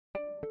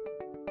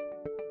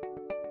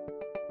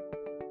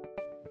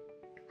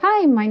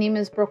Hi, my name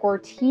is Brooke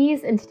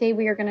Ortiz, and today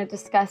we are going to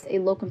discuss a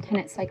locum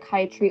tenens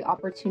psychiatry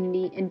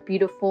opportunity in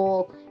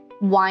beautiful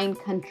wine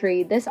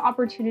country. This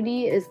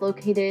opportunity is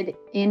located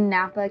in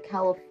Napa,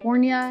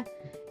 California,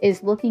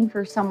 is looking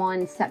for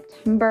someone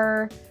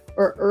September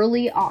or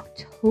early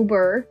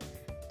October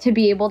to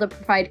be able to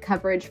provide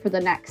coverage for the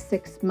next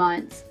 6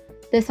 months.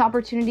 This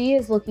opportunity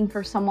is looking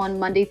for someone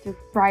Monday through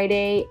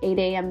Friday, 8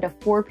 a.m. to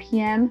 4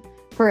 p.m.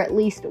 for at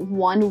least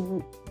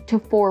 1 to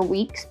 4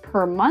 weeks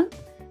per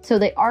month. So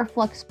they are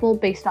flexible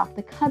based off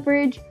the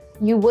coverage.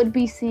 You would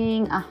be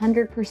seeing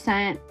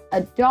 100%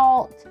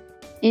 adult,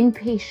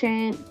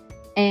 inpatient,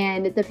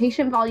 and the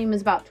patient volume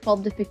is about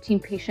 12 to 15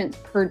 patients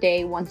per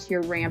day once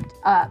you're ramped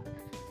up.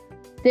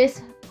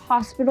 This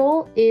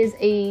hospital is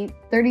a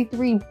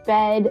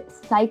 33-bed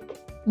psych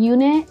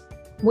unit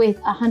with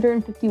a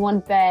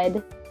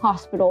 151-bed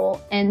hospital,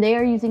 and they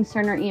are using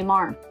Cerner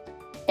EMR.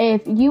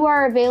 If you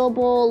are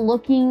available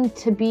looking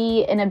to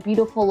be in a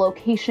beautiful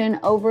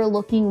location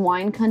overlooking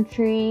wine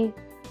country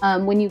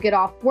when you get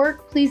off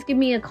work, please give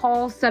me a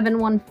call,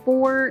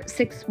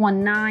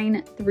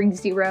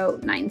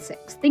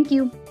 714-619-3096. Thank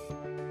you.